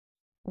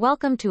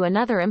Welcome to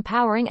another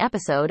empowering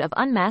episode of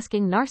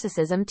Unmasking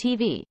Narcissism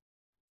TV.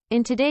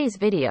 In today's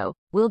video,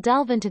 we'll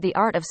delve into the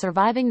art of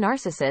surviving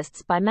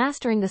narcissists by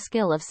mastering the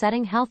skill of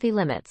setting healthy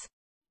limits.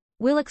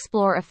 We'll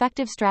explore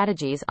effective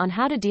strategies on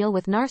how to deal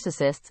with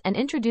narcissists and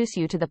introduce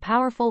you to the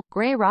powerful,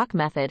 gray rock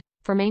method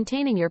for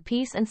maintaining your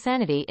peace and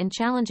sanity in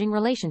challenging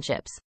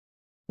relationships.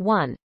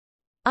 1.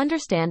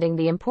 Understanding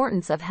the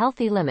importance of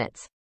healthy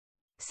limits.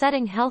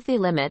 Setting healthy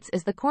limits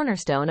is the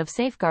cornerstone of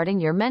safeguarding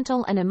your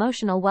mental and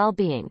emotional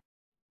well-being.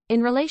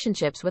 In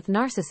relationships with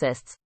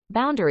narcissists,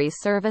 boundaries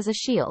serve as a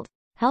shield,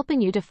 helping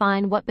you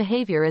define what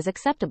behavior is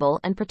acceptable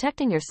and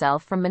protecting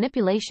yourself from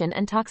manipulation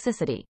and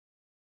toxicity.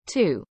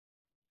 2.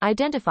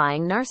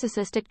 Identifying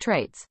narcissistic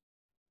traits.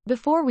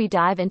 Before we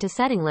dive into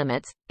setting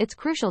limits, it's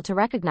crucial to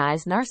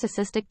recognize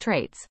narcissistic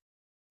traits.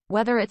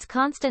 Whether it's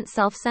constant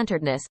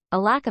self-centeredness, a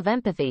lack of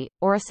empathy,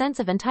 or a sense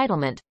of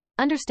entitlement,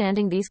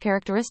 understanding these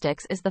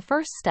characteristics is the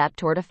first step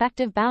toward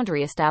effective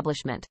boundary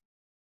establishment.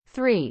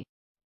 3.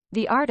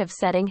 The art of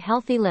setting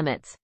healthy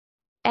limits.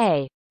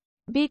 A.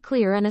 Be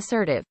clear and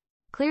assertive.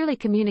 Clearly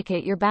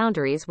communicate your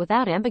boundaries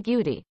without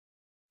ambiguity.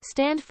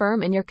 Stand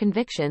firm in your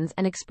convictions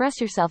and express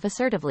yourself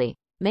assertively,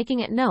 making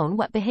it known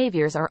what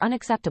behaviors are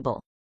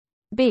unacceptable.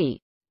 B.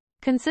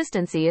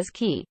 Consistency is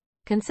key.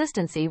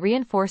 Consistency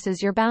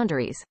reinforces your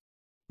boundaries.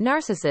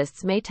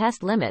 Narcissists may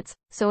test limits,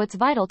 so it's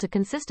vital to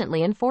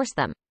consistently enforce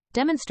them,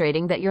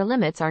 demonstrating that your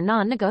limits are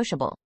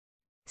non-negotiable.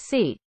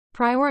 C.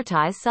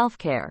 Prioritize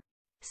self-care.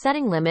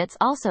 Setting limits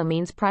also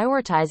means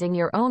prioritizing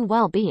your own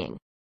well-being.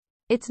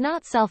 It's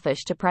not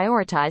selfish to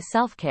prioritize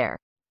self-care.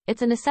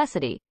 It's a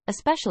necessity,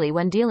 especially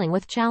when dealing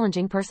with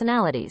challenging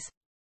personalities.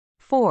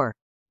 4.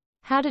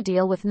 How to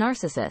deal with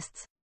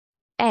narcissists.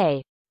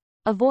 A.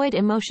 Avoid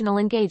emotional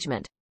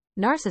engagement.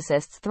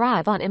 Narcissists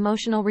thrive on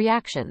emotional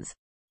reactions.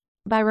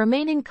 By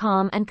remaining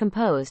calm and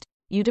composed,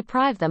 you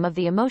deprive them of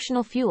the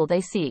emotional fuel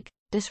they seek,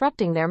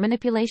 disrupting their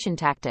manipulation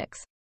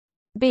tactics.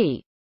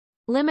 B.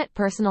 Limit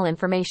personal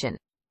information.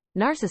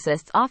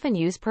 Narcissists often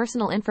use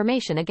personal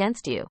information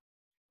against you.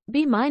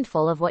 Be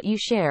mindful of what you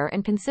share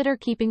and consider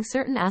keeping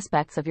certain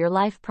aspects of your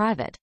life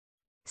private.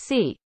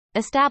 C.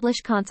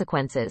 Establish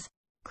consequences.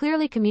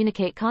 Clearly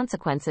communicate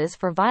consequences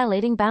for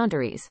violating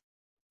boundaries.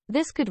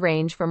 This could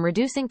range from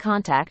reducing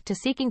contact to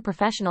seeking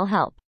professional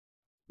help.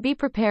 Be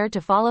prepared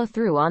to follow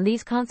through on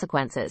these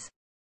consequences.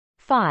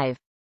 5.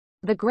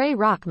 The gray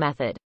rock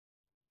method.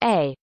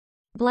 A.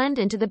 Blend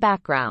into the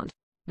background.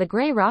 The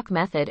gray rock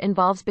method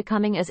involves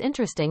becoming as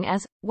interesting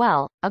as,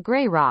 well, a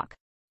gray rock.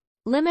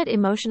 Limit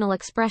emotional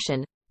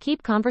expression,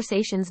 keep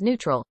conversations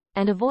neutral,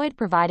 and avoid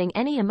providing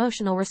any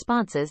emotional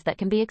responses that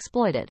can be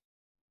exploited.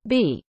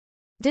 B.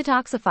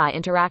 Detoxify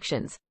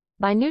interactions.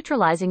 By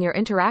neutralizing your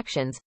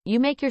interactions, you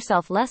make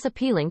yourself less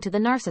appealing to the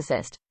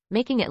narcissist,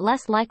 making it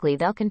less likely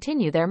they'll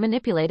continue their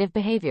manipulative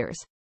behaviors.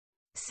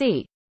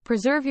 C.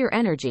 Preserve your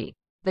energy.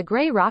 The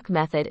gray rock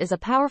method is a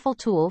powerful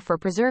tool for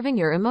preserving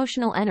your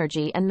emotional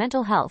energy and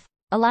mental health,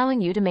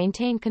 allowing you to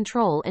maintain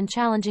control in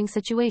challenging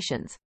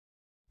situations.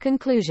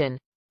 Conclusion.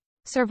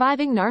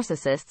 Surviving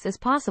narcissists is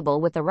possible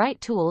with the right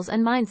tools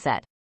and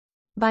mindset.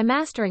 By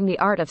mastering the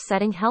art of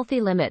setting healthy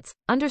limits,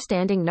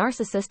 understanding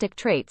narcissistic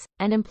traits,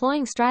 and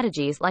employing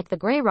strategies like the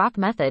gray rock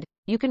method,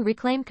 you can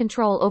reclaim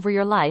control over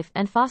your life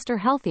and foster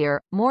healthier,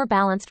 more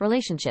balanced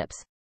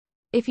relationships.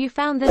 If you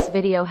found this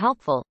video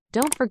helpful,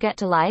 don't forget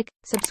to like,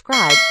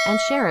 subscribe, and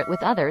share it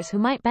with others who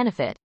might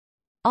benefit.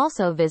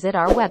 Also visit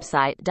our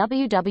website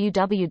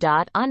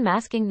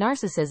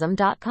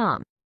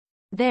www.unmaskingnarcissism.com.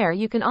 There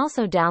you can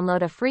also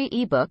download a free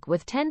ebook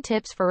with 10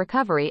 tips for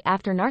recovery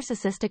after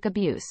narcissistic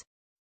abuse.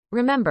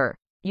 Remember,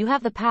 you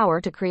have the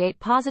power to create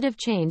positive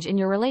change in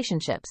your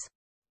relationships.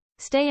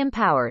 Stay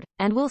empowered,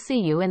 and we'll see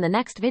you in the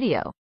next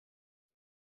video.